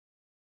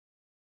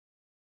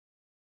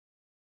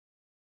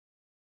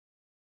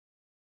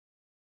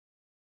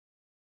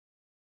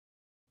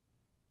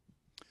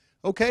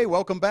Okay,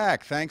 welcome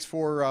back. Thanks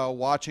for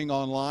watching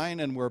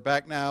online, and we're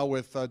back now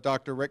with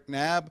Dr. Rick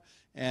Knabb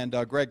and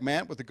Greg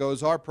Mandt with the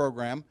Goes-R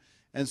program.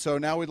 And so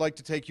now we'd like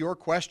to take your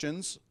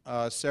questions.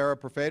 Sarah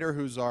Perfader,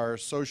 who's our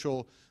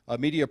social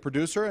media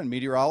producer and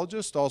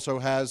meteorologist, also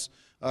has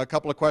a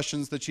couple of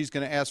questions that she's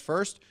going to ask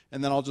first,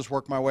 and then I'll just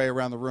work my way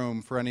around the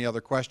room for any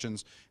other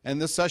questions. And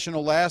this session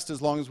will last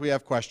as long as we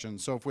have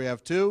questions. So if we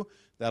have 2,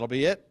 that'll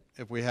be it.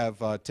 If we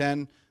have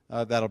 10,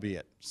 that'll be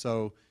it.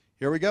 So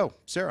here we go.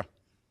 Sarah.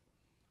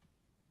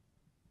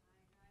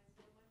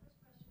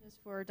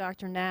 For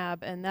Dr.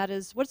 Knabb, and that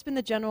is, what's been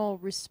the general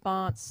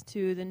response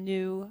to the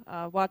new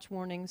watch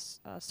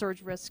warnings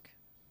surge risk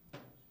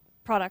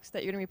products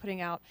that you're going to be putting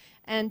out?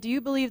 And do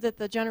you believe that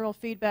the general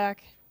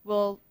feedback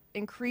will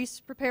increase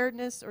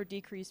preparedness or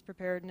decrease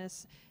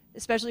preparedness,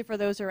 especially for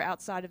those who are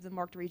outside of the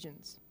marked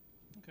regions?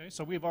 Okay,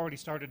 so we've already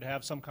started to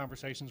have some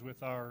conversations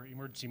with our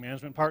emergency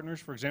management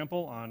partners, for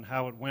example, on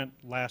how it went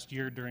last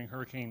year during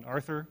Hurricane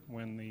Arthur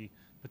when the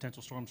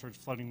potential storm surge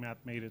flooding map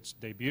made its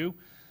debut.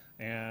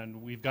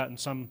 And we've gotten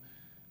some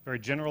very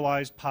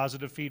generalized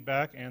positive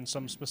feedback and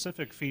some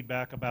specific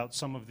feedback about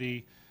some of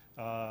the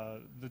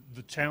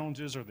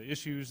challenges or the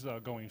issues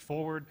going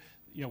forward.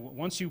 You know,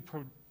 once you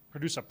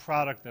produce a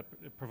product that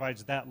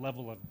provides that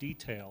level of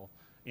detail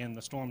in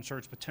the storm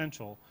surge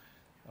potential,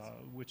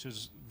 which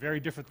is very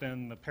different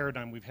than the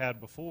paradigm we've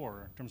had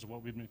before in terms of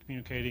what we've been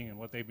communicating and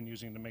what they've been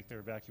using to make their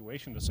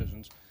evacuation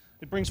decisions,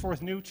 it brings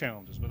forth new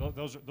challenges. But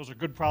those are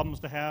good problems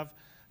to have.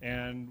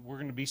 And we're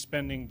going to be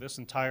spending this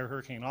entire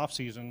hurricane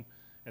off-season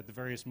at the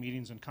various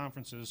meetings and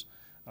conferences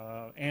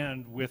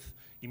and with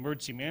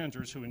emergency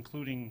managers who,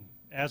 including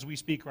as we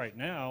speak right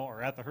now,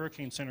 are at the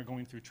Hurricane Center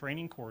going through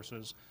training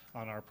courses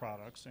on our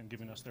products and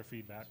giving us their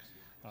feedback.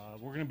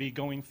 We're going to be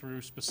going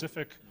through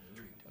specific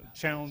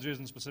challenges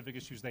and specific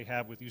issues they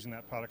have with using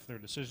that product for their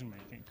decision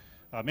making.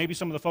 Maybe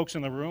some of the folks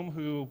in the room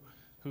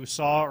who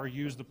saw or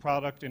used the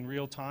product in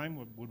real time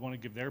would want to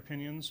give their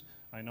opinions.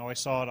 I know I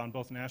saw it on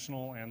both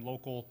national and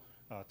local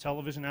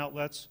television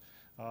outlets.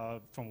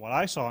 From what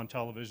I saw on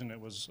television, it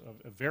was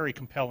a very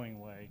compelling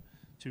way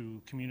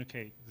to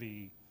communicate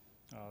the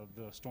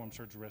storm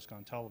surge risk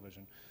on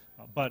television.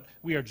 But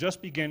we are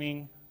just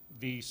beginning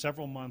the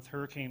several-month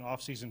hurricane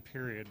off-season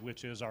period,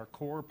 which is our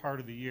core part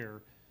of the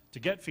year, to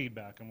get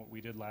feedback on what we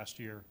did last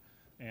year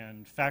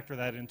and factor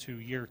that into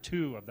year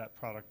 2 of that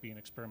product being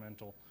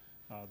experimental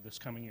this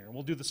coming year. And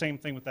we'll do the same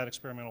thing with that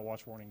experimental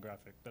watch warning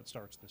graphic that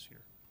starts this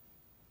year.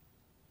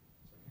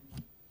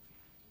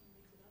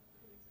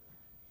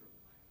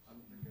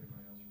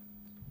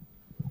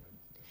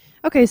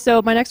 Okay,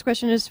 so my next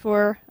question is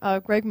for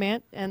Greg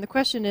Mandt, and the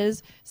question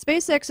is,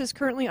 SpaceX is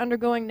currently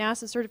undergoing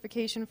NASA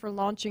certification for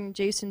launching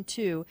Jason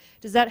 2.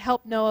 Does that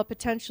help NOAA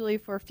potentially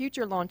for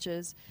future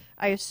launches?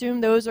 I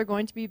assume those are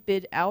going to be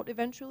bid out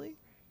eventually?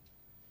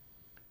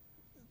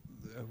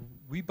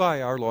 We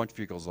buy our launch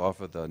vehicles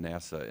off of the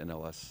NASA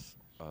NLS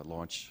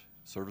launch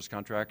service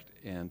contract,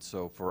 and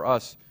so for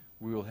us,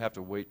 we will have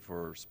to wait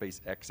for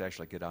SpaceX to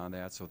actually get on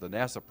that. So the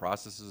NASA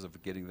processes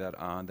of getting that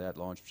on that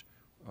launch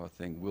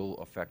thing will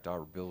affect our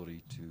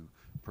ability to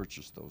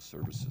purchase those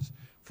services.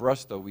 For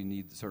us, though, we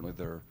need certainly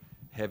their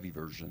heavy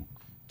version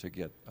to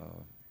get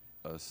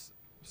a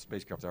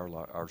spacecraft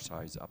our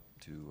size up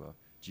to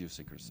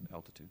geosynchronous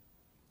altitude.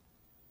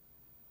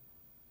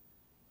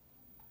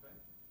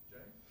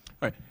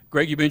 All right.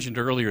 Greg, you mentioned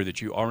earlier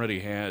that you already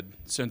had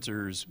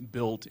sensors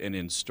built and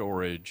in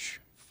storage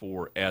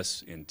for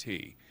S and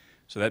T.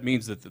 So that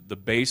means that the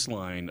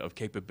baseline of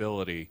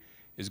capability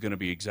is going to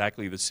be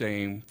exactly the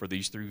same for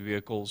these 3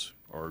 vehicles,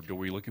 or are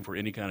we looking for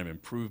any kind of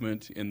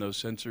improvement in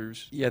those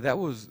sensors? Yeah,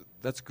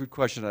 that's a good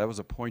question. That was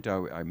a point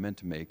I meant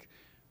to make.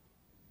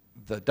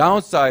 The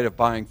downside of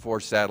buying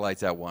 4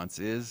 satellites at once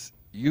is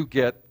you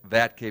get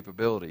that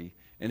capability,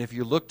 and if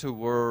you look to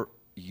where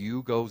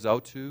U goes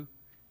out to,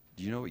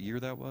 do you know what year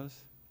that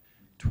was?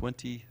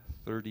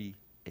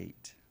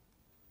 2038.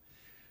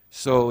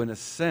 So in a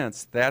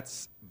sense,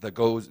 this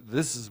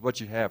is what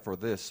you have for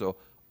this. So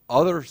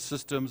other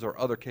systems or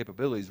other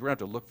capabilities, we're going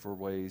to have to look for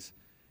ways,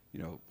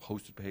 you know,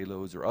 hosted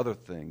payloads or other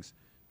things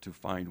to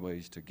find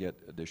ways to get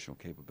additional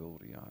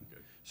capability on.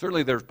 Good.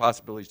 Certainly there's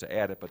possibilities to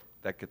add it, but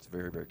that gets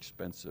very, very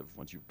expensive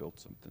once you've built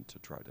something to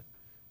try to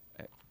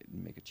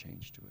make a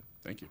change to it.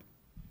 Thank you.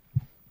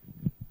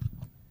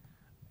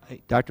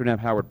 Hey, Dr. Knabb,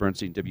 Howard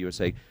Bernstein,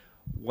 WSA.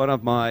 One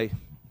of my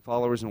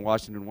followers in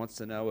Washington wants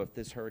to know if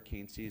this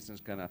hurricane season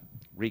is going to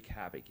wreak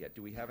havoc yet.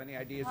 Do we have any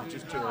ideas? It's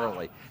just too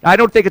early. I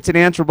don't think it's an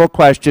answerable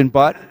question,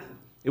 but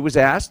it was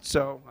asked,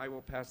 so I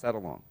will pass that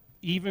along.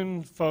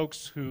 Even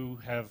folks who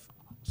have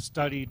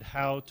studied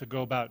how to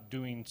go about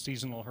doing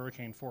seasonal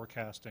hurricane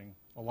forecasting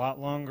a lot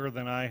longer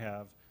than I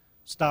have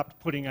stopped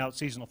putting out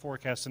seasonal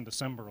forecasts in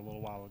December a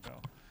little while ago.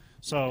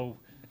 So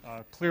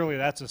clearly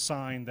that's a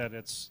sign that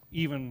it's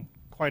even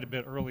quite a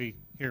bit early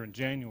here in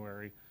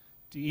January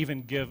to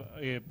even give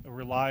a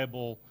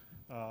reliable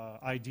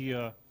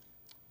idea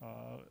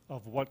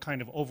of what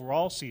kind of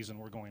overall season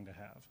we're going to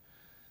have.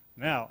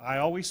 Now, I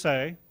always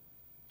say,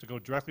 to go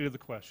directly to the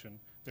question,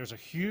 there's a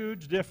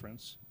huge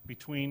difference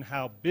between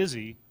how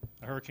busy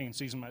a hurricane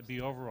season might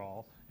be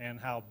overall and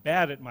how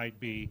bad it might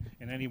be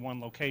in any one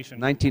location.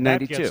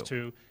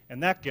 1992.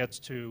 That gets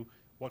to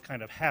what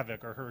kind of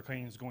havoc our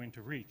hurricane is going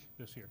to wreak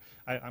this year.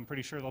 I'm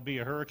pretty sure there'll be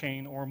a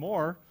hurricane or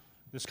more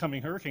this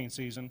coming hurricane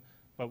season,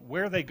 but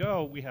where they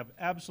go, we have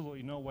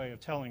absolutely no way of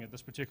telling at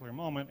this particular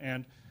moment.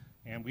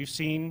 And we've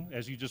seen,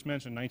 as you just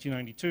mentioned,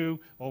 1992,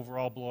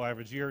 overall below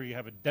average year. You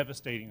have a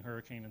devastating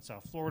hurricane in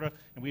South Florida,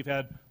 and we've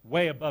had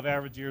way above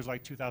average years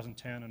like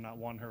 2010, and not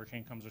one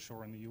hurricane comes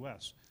ashore in the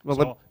U.S. Well,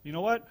 So, you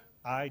know what?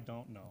 I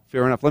don't know.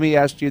 Fair enough. Let me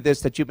ask you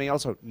this that you may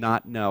also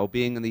not know.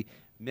 Being in the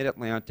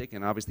mid-Atlantic,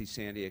 and obviously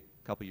Sandy a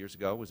couple years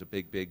ago was a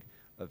big, big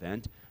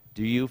event,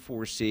 do you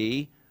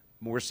foresee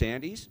more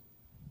Sandys?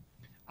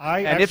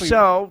 And if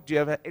so, do you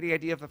have any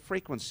idea of the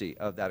frequency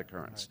of that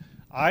occurrence?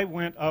 I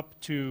went up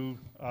to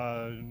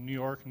New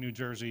York, New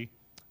Jersey,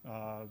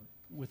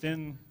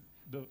 within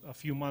a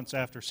few months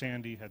after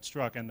Sandy had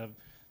struck, and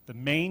the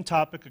main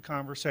topic of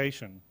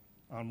conversation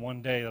on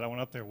one day that I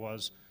went up there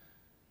was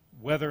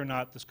whether or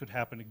not this could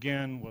happen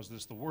again. Was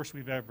this the worst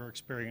we've ever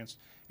experienced?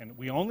 And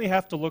we only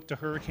have to look to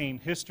hurricane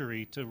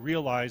history to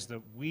realize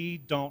that we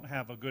don't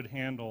have a good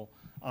handle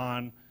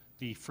on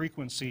the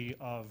frequency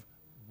of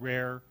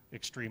rare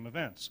extreme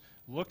events.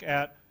 Look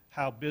at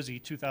how busy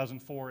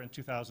 2004 and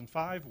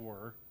 2005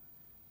 were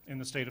in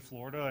the state of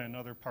Florida and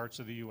other parts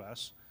of the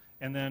U.S.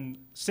 And then,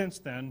 since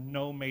then,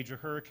 no major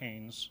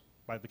hurricanes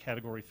by the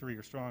Category 3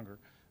 or stronger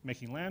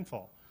making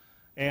landfall.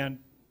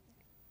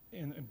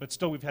 But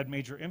still, we've had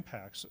major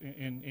impacts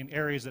in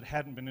areas that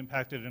hadn't been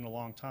impacted in a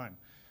long time.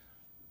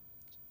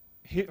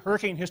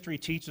 Hurricane history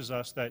teaches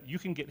us that you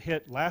can get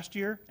hit last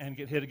year and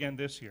get hit again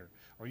this year.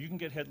 Or you can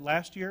get hit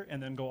last year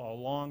and then go a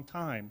long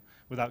time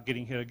without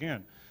getting hit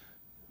again.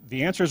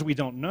 The answer is we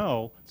don't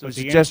know. So it's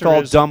just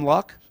all dumb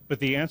luck? But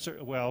the answer,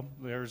 well,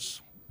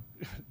 there's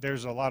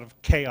a lot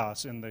of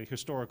chaos in the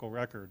historical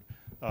record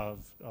of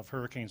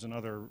hurricanes and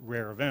other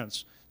rare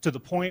events, to the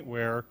point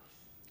where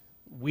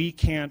we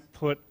can't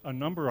put a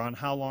number on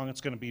how long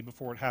it's going to be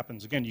before it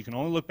happens again. You can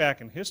only look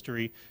back in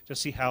history to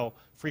see how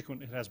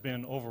frequent it has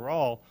been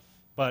overall,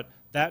 but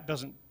that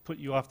doesn't put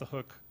you off the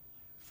hook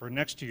for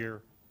next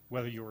year,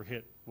 whether you were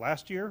hit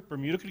last year.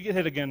 Bermuda could get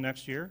hit again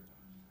next year,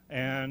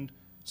 and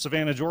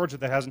Savannah, Georgia,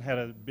 that hasn't had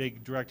a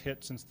big direct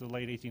hit since the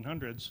late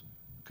 1800s,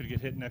 could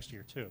get hit next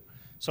year too.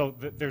 So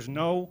there's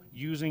no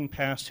using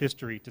past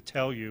history to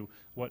tell you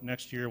what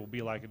next year will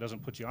be like. It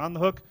doesn't put you on the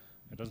hook.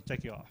 It doesn't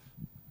take you off.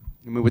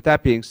 I mean, with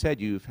that being said,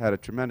 you've had a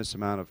tremendous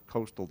amount of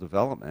coastal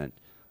development,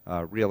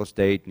 real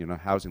estate,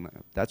 housing,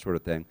 that sort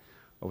of thing,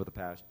 over the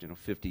past,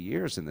 50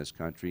 years in this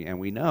country, and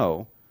we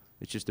know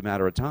it's just a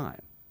matter of time.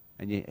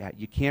 And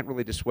you can't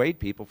really dissuade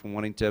people from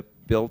wanting to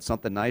build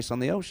something nice on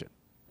the ocean.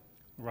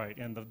 Right,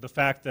 and the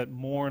fact that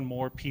more and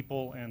more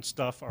people and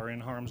stuff are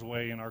in harm's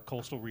way in our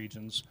coastal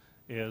regions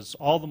is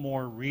all the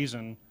more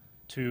reason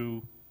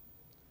to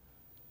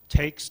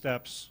take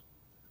steps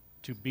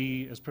to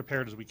be as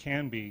prepared as we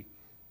can be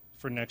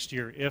for next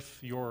year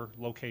if your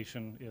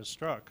location is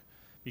struck.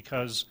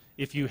 Because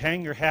if you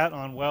hang your hat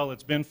on, well,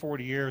 it's been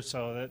 40 years,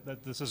 so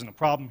that this isn't a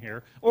problem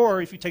here,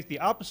 or if you take the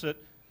opposite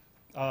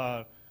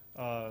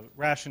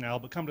rationale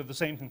but come to the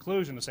same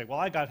conclusion to say, well,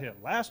 I got hit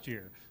last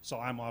year, so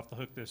I'm off the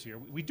hook this year.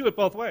 We do it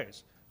both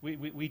ways.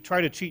 We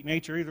try to cheat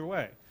nature either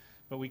way,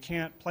 but we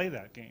can't play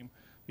that game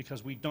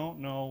because we don't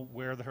know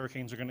where the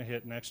hurricanes are going to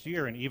hit next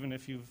year, and even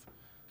if you've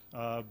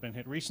been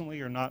hit recently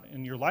or not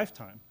in your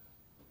lifetime,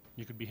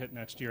 you could be hit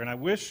next year. And I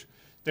wish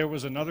there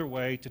was another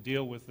way to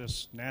deal with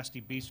this nasty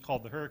beast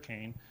called the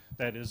hurricane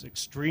that is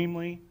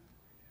extremely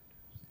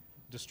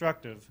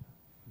destructive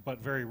but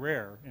very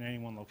rare in any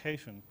one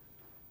location.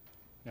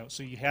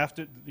 So you have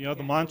to,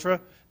 the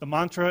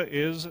mantra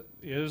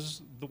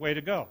is the way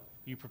to go.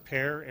 You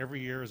prepare every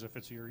year as if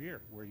it's your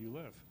year where you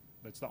live.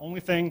 That's the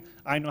only thing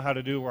I know how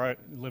to do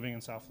living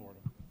in South Florida.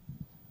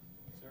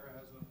 Sarah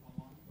has an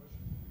online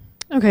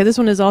question. Okay, this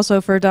one is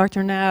also for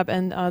Dr. Knabb,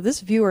 and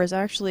this viewer is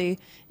actually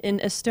in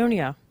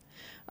Estonia.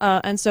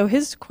 And so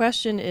his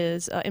question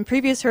is, in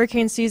previous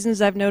hurricane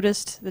seasons, I've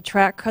noticed the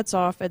track cuts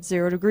off at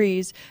 0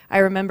 degrees. I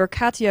remember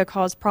Katia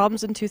caused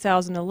problems in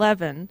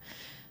 2011.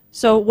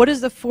 So what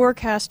is the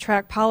forecast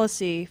track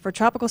policy for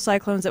tropical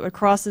cyclones that would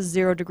cross the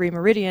 0 degree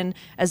meridian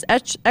as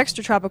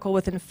extratropical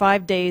within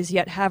 5 days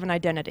yet have an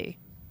identity?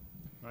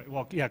 Right.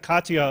 Well, yeah,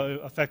 Katia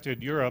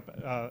affected Europe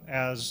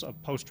as a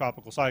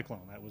post-tropical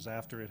cyclone. That was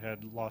after it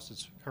had lost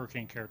its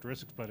hurricane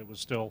characteristics, but it was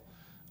still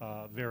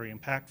very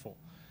impactful.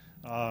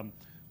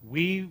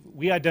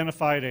 We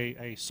identified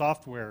a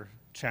software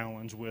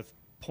challenge with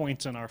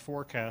points in our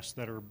forecast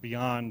that are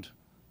beyond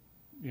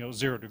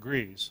 0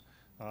 degrees.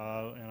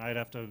 And I'd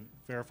have to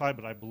verify,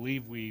 but I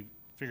believe we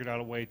figured out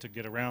a way to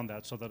get around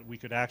that so that we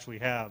could actually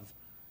have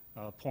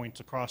points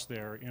across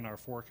there in our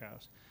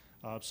forecast.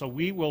 So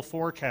we will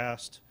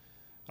forecast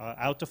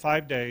out to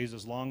 5 days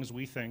as long as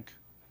we think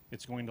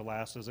it's going to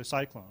last as a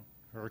cyclone,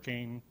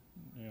 hurricane,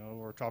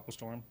 or tropical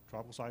storm,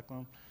 tropical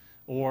cyclone,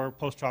 or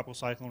post-tropical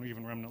cyclone, or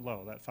even remnant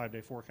low. That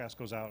 5-day forecast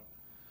goes out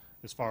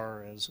as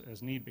far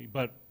as need be.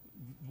 But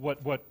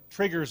what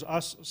triggers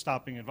us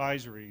stopping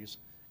advisories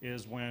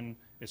is when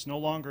it's no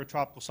longer a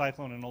tropical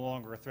cyclone and no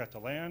longer a threat to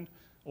land,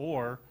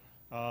 or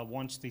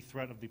once the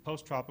threat of the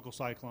post-tropical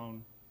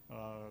cyclone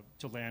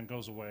to land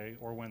goes away,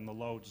 or when the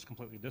load just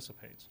completely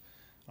dissipates.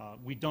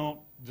 We don't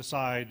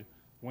decide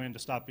when to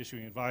stop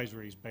issuing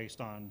advisories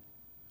based on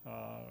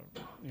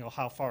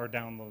how far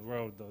down the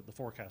road the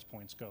forecast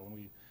points go,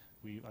 and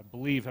we I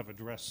believe, have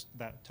addressed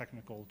that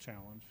technical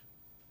challenge.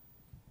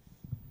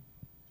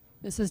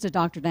 This is to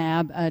Dr.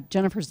 Knabb.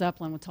 Jennifer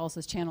Zeppelin with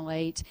Tulsa's Channel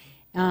 8.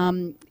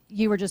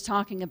 You were just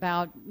talking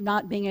about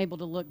not being able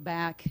to look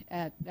back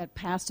at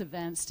past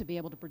events to be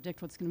able to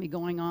predict what's going to be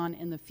going on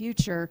in the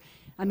future.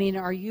 I mean,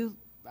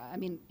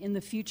 in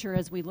the future,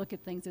 as we look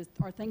at things,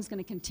 are things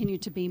going to continue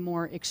to be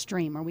more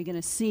extreme? Are we going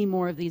to see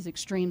more of these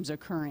extremes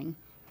occurring?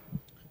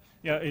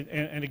 Yeah,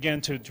 and again,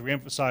 to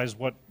reemphasize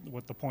what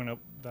the point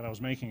that I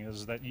was making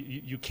is that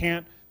you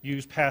can't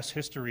use past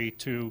history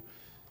to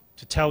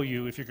tell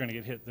you if you're going to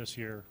get hit this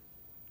year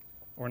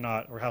or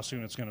not, or how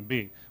soon it's going to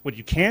be. What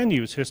you can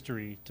use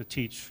history to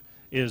teach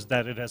is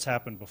that it has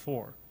happened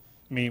before.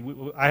 I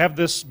mean, I have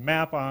this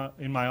map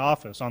in my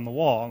office on the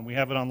wall, and we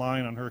have it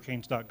online on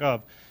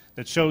hurricanes.gov,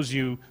 that shows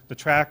you the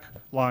track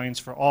lines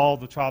for all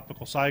the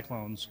tropical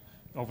cyclones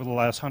over the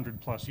last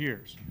 100+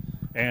 years.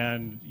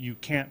 And you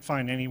can't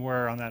find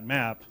anywhere on that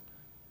map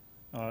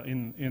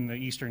in the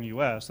eastern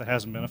U.S. that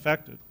hasn't been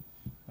affected.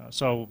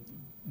 So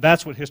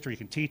that's what history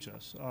can teach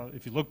us.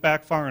 If you look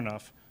back far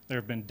enough, there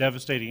have been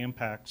devastating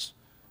impacts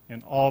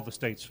in all the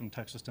states from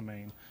Texas to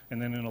Maine,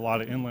 and then in a lot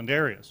of inland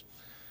areas.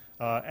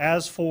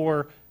 As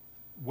for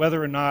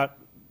whether or not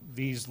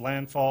these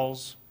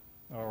landfalls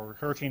or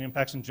hurricane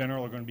impacts in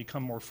general are going to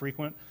become more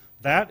frequent,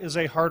 that is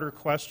a harder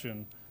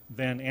question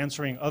than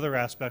answering other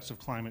aspects of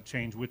climate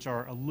change, which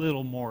are a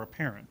little more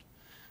apparent.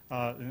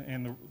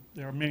 There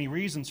are many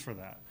reasons for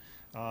that.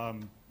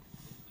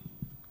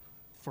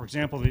 For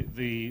example,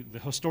 the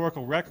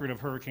historical record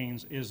of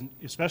hurricanes is,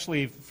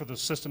 especially for the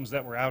systems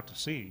that were out to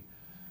sea,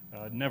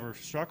 never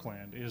struck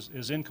land,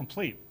 is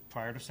incomplete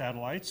prior to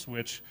satellites,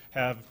 which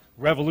have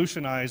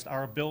revolutionized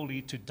our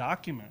ability to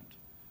document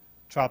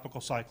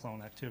tropical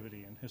cyclone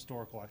activity and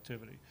historical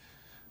activity.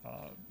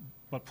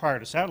 But prior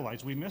to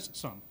satellites, we missed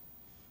some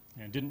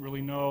and didn't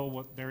really know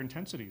what their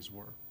intensities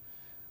were.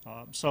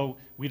 So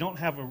we don't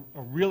have a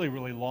really,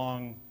 really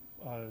long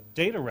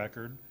data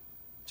record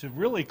to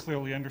really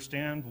clearly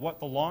understand what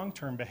the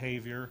long-term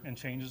behavior and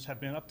changes have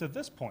been up to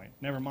this point,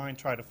 never mind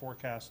try to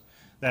forecast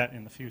that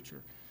in the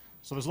future.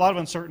 So there's a lot of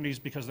uncertainties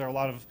because there are a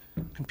lot of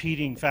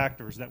competing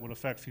factors that would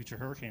affect future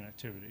hurricane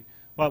activity.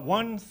 But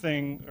one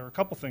thing, or a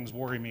couple things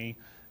worry me,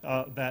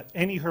 that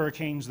any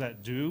hurricanes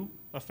that do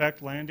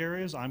affect land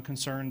areas, I'm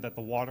concerned that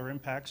the water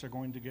impacts are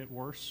going to get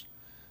worse.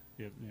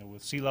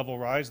 With sea level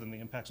rise, then the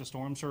impacts of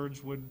storm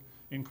surge would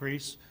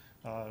increase.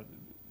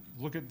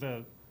 Look at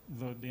the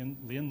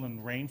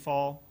inland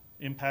rainfall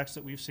impacts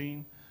that we've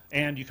seen,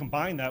 and you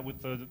combine that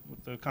with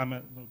the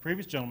comment the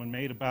previous gentleman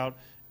made about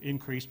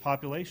increased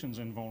populations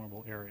in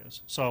vulnerable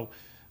areas. So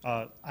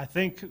I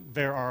think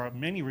there are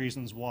many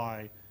reasons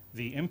why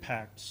the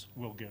impacts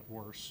will get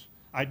worse.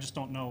 I just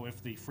don't know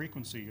if the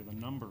frequency or the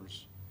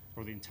numbers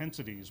or the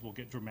intensities will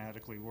get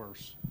dramatically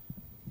worse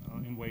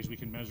in ways we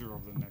can measure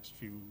over the next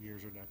few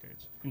years or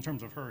decades in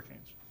terms of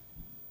hurricanes.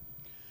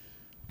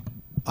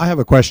 I have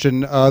a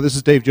question. This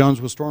is Dave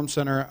Jones with Storm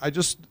Center. And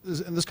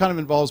this kind of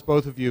involves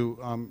both of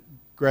you,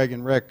 Greg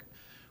and Rick.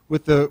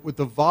 With the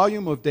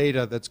volume of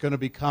data that's going to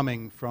be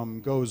coming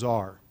from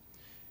GOES-R,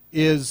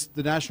 is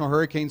the National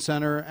Hurricane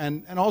Center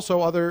and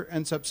also other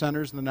NCEP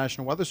centers and the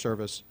National Weather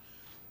Service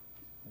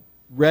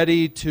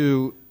ready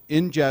to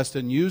ingest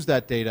and use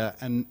that data?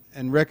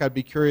 And Rick, I'd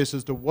be curious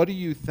as to what do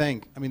you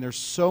think? I mean, there's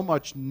so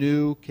much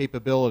new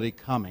capability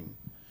coming.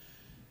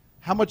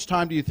 How much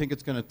time do you think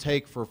it's going to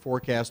take for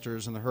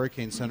forecasters in the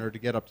Hurricane Center to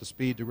get up to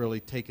speed to really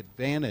take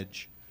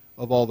advantage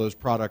of all those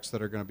products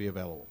that are going to be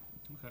available?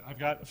 Okay, I've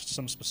got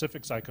some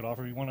specifics I could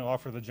offer. You want to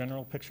offer the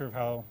general picture of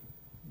how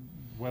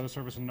Weather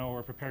Service and NOAA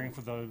are preparing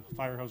for the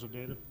fire hose of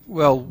data?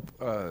 Well,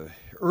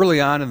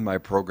 early on in my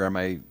program,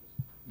 I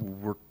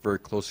worked very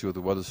closely with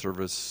the Weather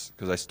Service,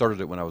 because I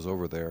started it when I was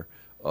over there,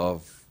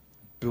 of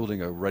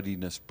building a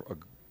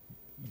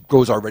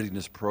GOES-R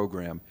readiness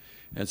program.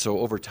 And so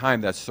over time,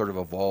 that's sort of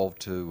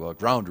evolved to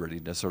ground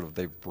readiness.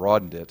 They've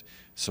broadened it,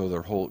 so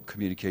their whole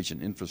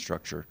communication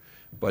infrastructure.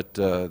 But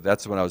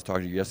that's when I was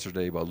talking to you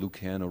yesterday about Luke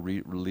Hanna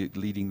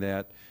leading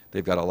that.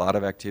 They've got a lot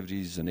of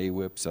activities and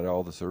AWIPs at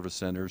all the service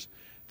centers.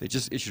 They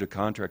just issued a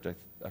contract. I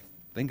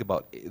think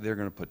they're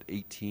going to put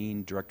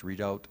 18 direct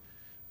readout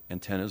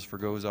antennas for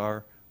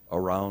GOES-R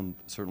around,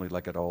 certainly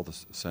like at all the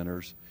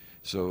centers.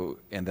 So,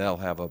 and they'll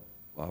have a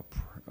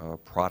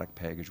product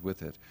package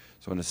with it.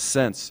 So in a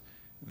sense,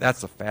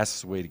 that's the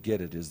fastest way to get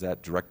it, is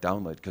that direct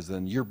download, because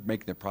then you're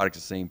making the product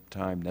at the same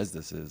time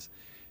NESDIS is,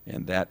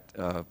 and that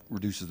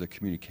reduces the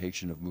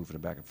communication of moving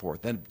it back and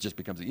forth. Then it just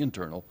becomes the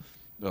internal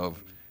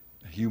of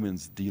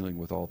humans dealing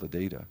with all the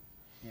data.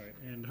 Right,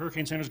 and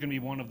Hurricane Center is going to be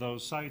one of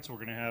those sites. We're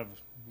going to have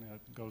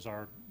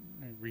GOES-R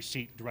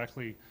receipt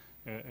directly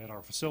at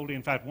our facility.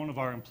 In fact, one of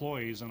our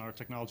employees in our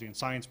technology and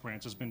science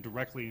branch has been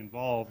directly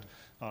involved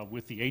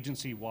with the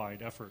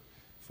agency-wide effort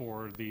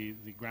for the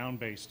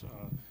ground-based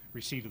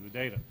receipt of the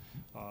data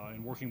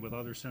and working with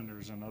other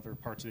centers and other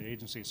parts of the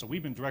agency. So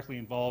we've been directly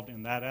involved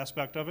in that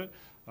aspect of it,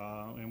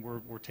 and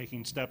we're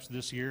taking steps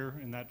this year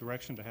in that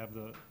direction to have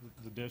the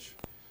dish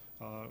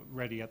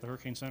ready at the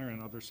Hurricane Center,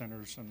 and other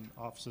centers and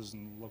offices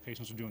and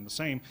locations are doing the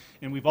same.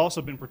 And we've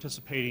also been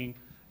participating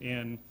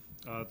in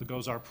the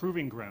GOES-R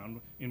Proving Ground,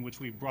 in which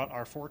we brought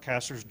our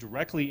forecasters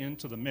directly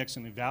into the mix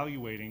in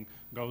evaluating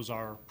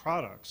GOES-R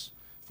products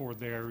for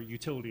their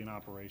utility and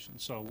operation.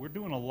 So we're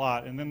doing a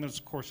lot, and then there's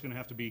of course going to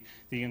have to be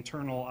the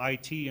internal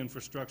IT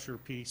infrastructure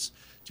piece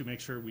to make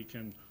sure we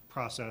can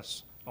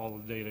process all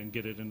of the data and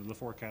get it into the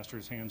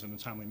forecaster's hands in a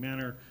timely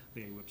manner.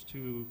 The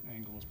AWIPS-2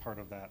 angle is part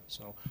of that.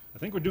 So I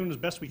think we're doing as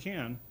best we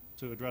can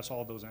to address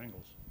all those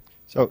angles.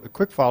 So a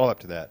quick follow-up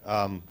to that.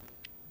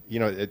 You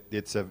know,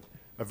 it's a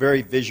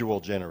very visual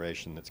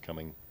generation that's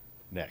coming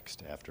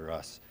next after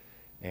us.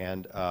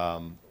 And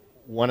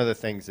one of the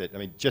things that, I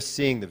mean, just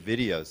seeing the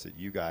videos that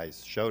you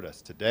guys showed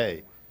us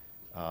today,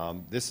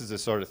 this is the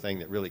sort of thing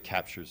that really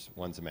captures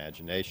one's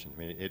imagination. I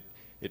mean,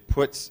 it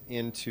puts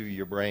into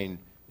your brain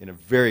in a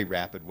very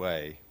rapid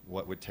way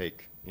what would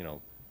take, you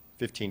know,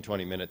 15,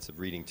 20 minutes of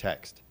reading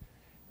text.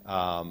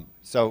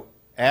 So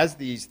as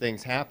these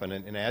things happen,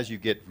 and as you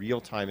get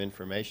real-time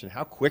information,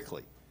 how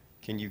quickly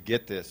can you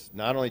get this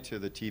not only to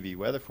the TV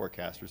weather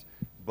forecasters,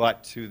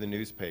 but to the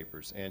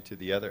newspapers and to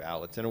the other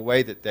outlets in a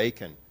way that they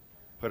can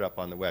put up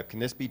on the web? Can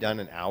this be done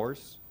in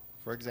hours,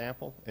 for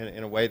example,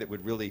 in a way that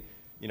would really,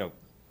 you know,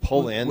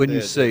 pull in when the,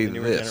 you say the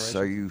newer this,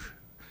 generation? are you?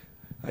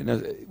 I know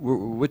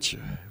which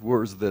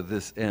where's the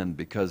this end,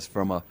 because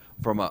from a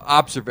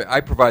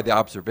I provide the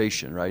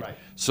observation, right?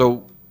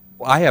 So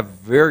I have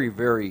very,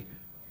 very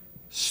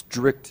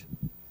strict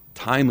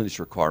timeliness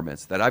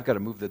requirements that I've got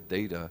to move the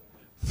data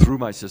through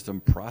my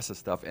system, process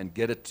stuff, and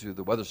get it to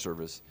the Weather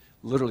Service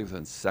literally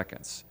within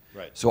seconds.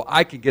 Right. So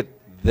I can get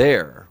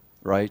there,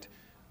 right?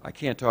 I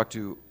can't talk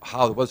to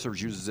how the Weather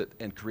Service uses it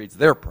and creates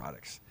their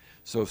products.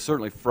 So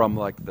certainly from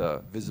like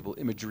the visible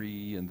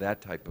imagery and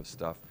that type of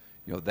stuff,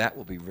 you know, that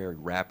will be very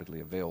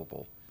rapidly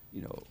available,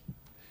 you know.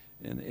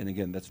 And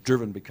again, that's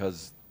driven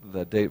because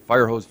the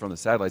fire hose from the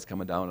satellite's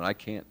coming down, and I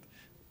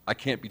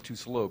can't be too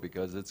slow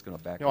because it's going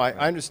to back up. No, I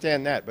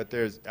understand that, but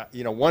there's,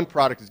 you know, one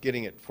product is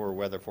getting it for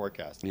weather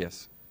forecasting.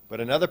 Yes. But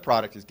another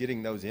product is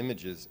getting those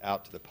images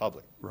out to the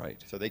public.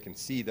 Right. So they can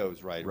see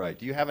those right away. Right.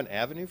 Do you have an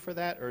avenue for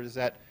that, or does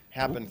that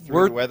happen through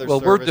We're- the Weather well,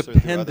 we're Service or through other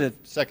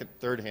dependent- second,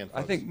 third-hand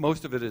folks? I think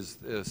most of it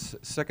is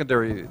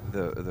secondary,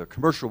 the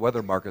commercial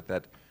weather market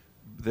that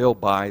they'll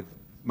buy.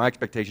 My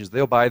expectation is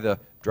they'll buy the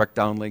direct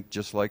downlink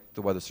just like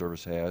the Weather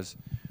Service has.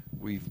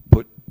 We've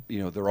put,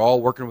 you know, they're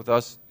all working with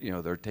us. You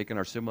know, they're taking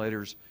our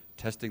simulators,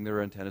 testing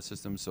their antenna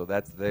systems, so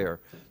that's there.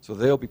 So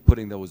they'll be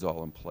putting those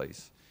all in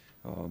place.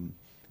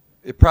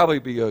 It'd probably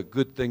be a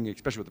good thing,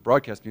 especially with the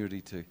broadcast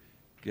community, to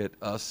get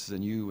us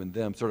and you and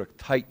them sort of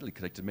tightly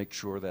connected to make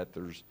sure that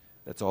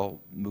that's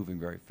all moving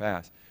very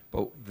fast.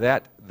 But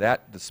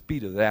the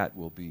speed of that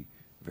will be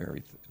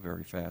very,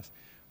 very fast.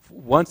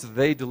 Once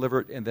they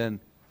deliver it and then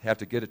have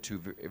to get it to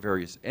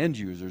various end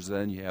users,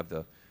 then you have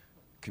the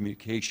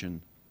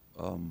communication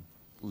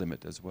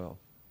limit as well.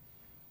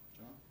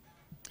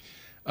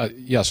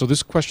 Yeah, so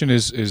this question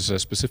is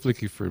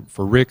specifically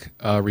for Rick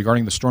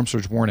regarding the storm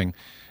surge warning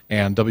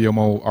and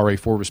WMO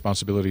RA4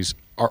 responsibilities.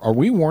 Are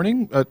we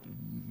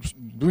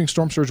doing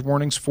storm surge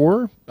warnings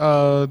for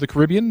the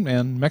Caribbean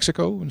and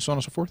Mexico and so on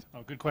and so forth?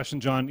 Oh, good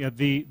question, John. Yeah,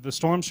 the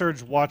storm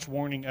surge watch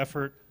warning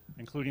effort,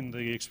 including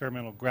the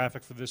experimental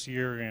graphic for this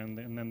year and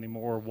then the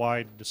more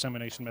wide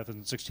dissemination methods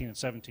in 16 and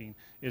 17,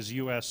 is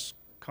U.S.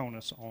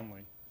 CONUS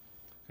only.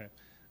 Okay,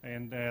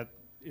 and that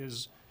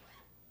is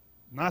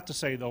not to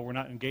say, though, we're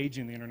not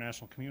engaging the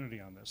international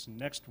community on this.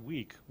 Next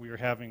week, we are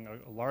having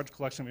a large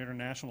collection of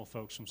international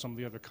folks from some of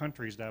the other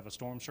countries to have a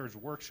storm surge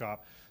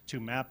workshop to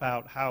map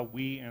out how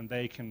we and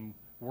they can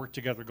work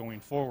together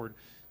going forward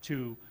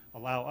to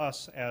allow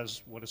us,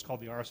 as what is called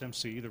the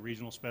RSMC, the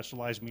Regional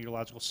Specialized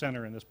Meteorological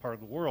Center in this part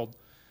of the world,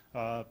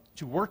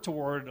 to work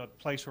toward a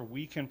place where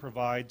we can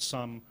provide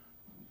some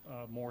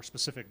more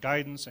specific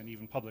guidance and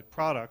even public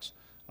products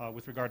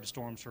with regard to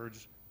storm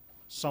surge,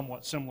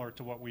 somewhat similar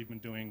to what we've been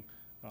doing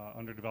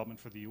under development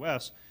for the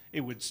U.S.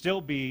 It would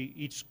still be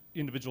each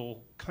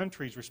individual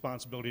country's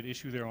responsibility to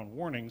issue their own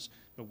warnings,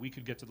 but we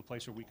could get to the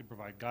place where we could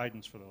provide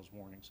guidance for those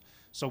warnings.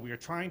 So we are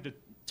trying to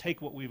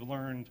take what we've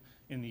learned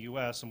in the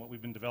U.S. and what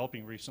we've been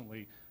developing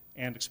recently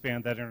and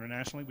expand that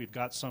internationally. We've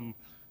got some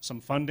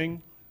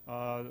funding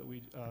that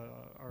we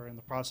are in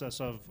the process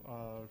of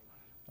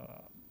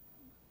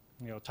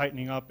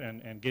tightening up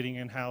and getting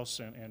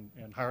in-house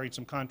and hiring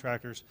some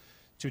contractors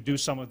to do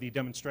some of the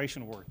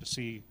demonstration work to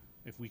see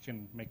if we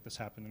can make this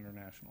happen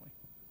internationally.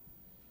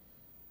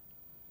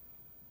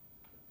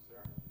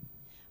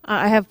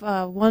 I have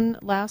one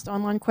last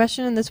online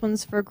question, and this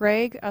one's for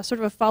Greg, sort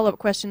of a follow-up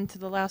question to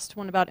the last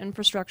one about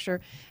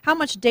infrastructure. How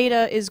much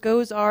data is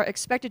GOES-R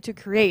expected to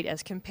create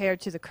as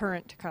compared to the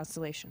current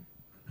constellation?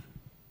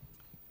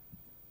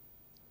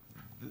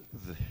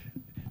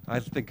 I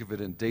think of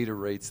it in data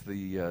rates.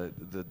 The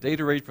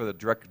data rate for the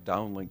direct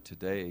downlink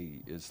today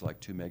is like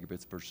 2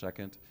 megabits per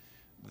second.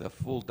 The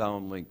full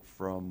downlink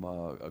from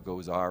a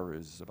GOES-R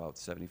is about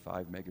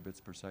 75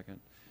 megabits per second.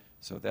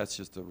 So that's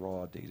just a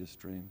raw data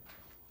stream,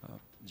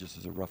 just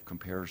as a rough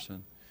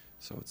comparison.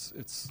 So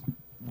it's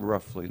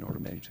roughly an order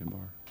of magnitude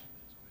more.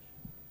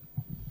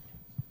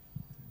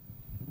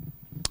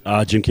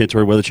 Jim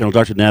Cantori, Weather Channel.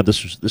 Dr. Knabb,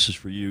 this is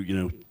for you. You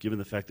know, given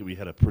the fact that we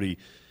had a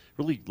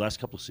really last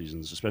couple of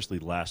seasons, especially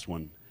the last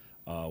one,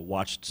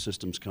 watched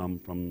systems come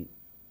from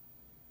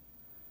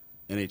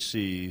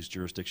NHC's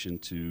jurisdiction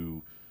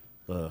to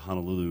the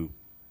Honolulu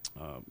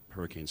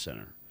Hurricane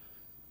Center,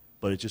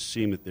 but it just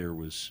seemed that there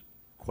was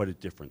quite a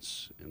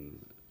difference in,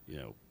 you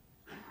know,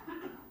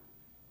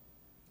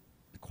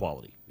 the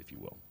quality, if you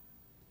will,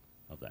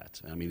 of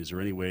that. I mean, is there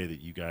any way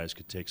that you guys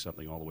could take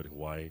something all the way to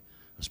Hawaii,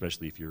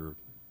 especially if you're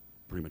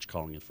pretty much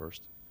calling it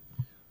first?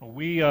 Well,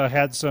 we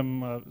had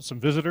some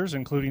visitors,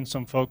 including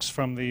some folks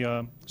from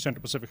the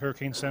Central Pacific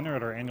Hurricane Center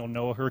at our annual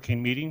NOAA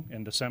hurricane meeting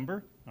in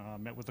December.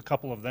 Met with a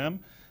couple of them.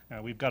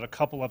 We've got a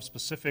couple of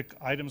specific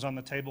items on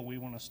the table we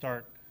want to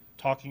start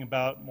talking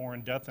about more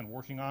in depth and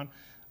working on.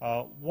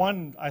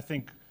 One, I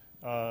think,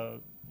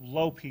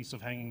 low piece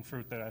of hanging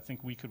fruit that I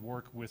think we could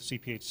work with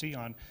CPHC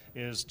on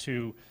is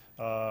to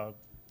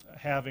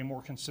have a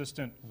more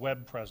consistent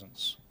web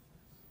presence.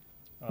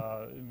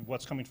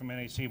 What's coming from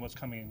NHC, what's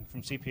coming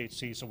from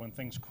CPHC, so when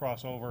things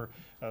cross over,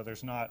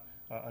 there's not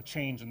a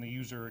change in the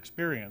user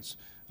experience,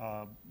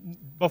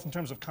 both in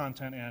terms of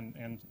content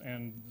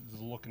and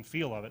the look and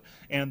feel of it.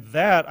 And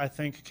that, I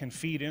think, can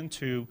feed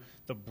into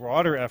the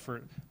broader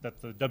effort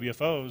that the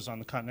WFOs on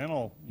the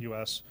continental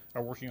U.S.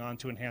 are working on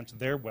to enhance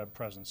their web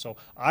presence. So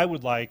I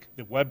would like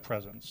the web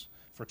presence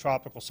for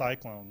tropical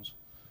cyclones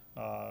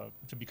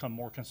to become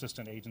more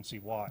consistent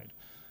agency-wide.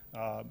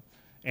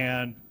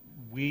 And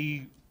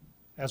we,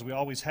 as we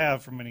always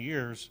have for many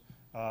years,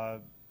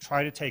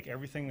 try to take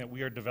everything that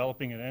we are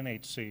developing at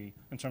NHC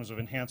in terms of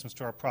enhancements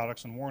to our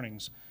products and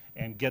warnings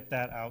and get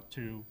that out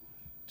to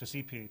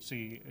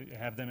CPHC,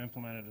 have them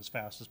implemented as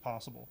fast as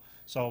possible.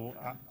 So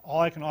all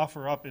I can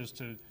offer up is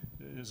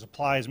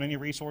apply as many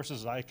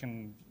resources as I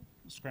can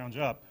scrounge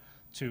up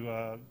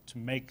to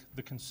make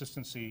the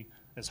consistency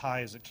as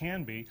high as it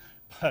can be.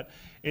 But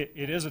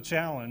it is a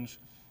challenge.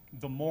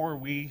 The more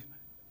we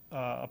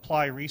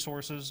apply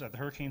resources at the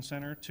Hurricane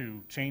Center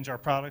to change our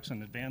products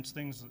and advance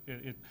things,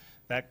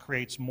 that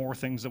creates more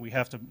things that we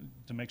have to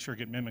make sure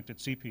get mimicked at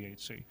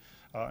CPHC.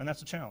 And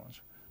that's a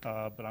challenge.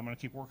 But I'm going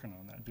to keep working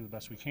on that, do the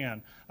best we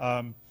can.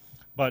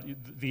 But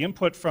the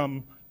input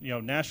from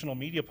national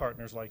media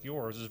partners like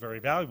yours is very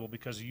valuable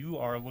because you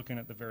are looking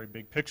at the very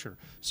big picture.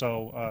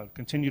 So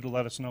continue to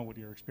let us know what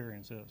your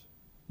experience is.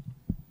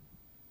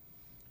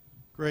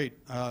 Great.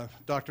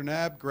 Dr.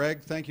 Knabb,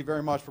 Greg, thank you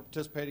very much for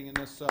participating in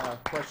this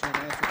question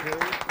and answer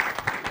period.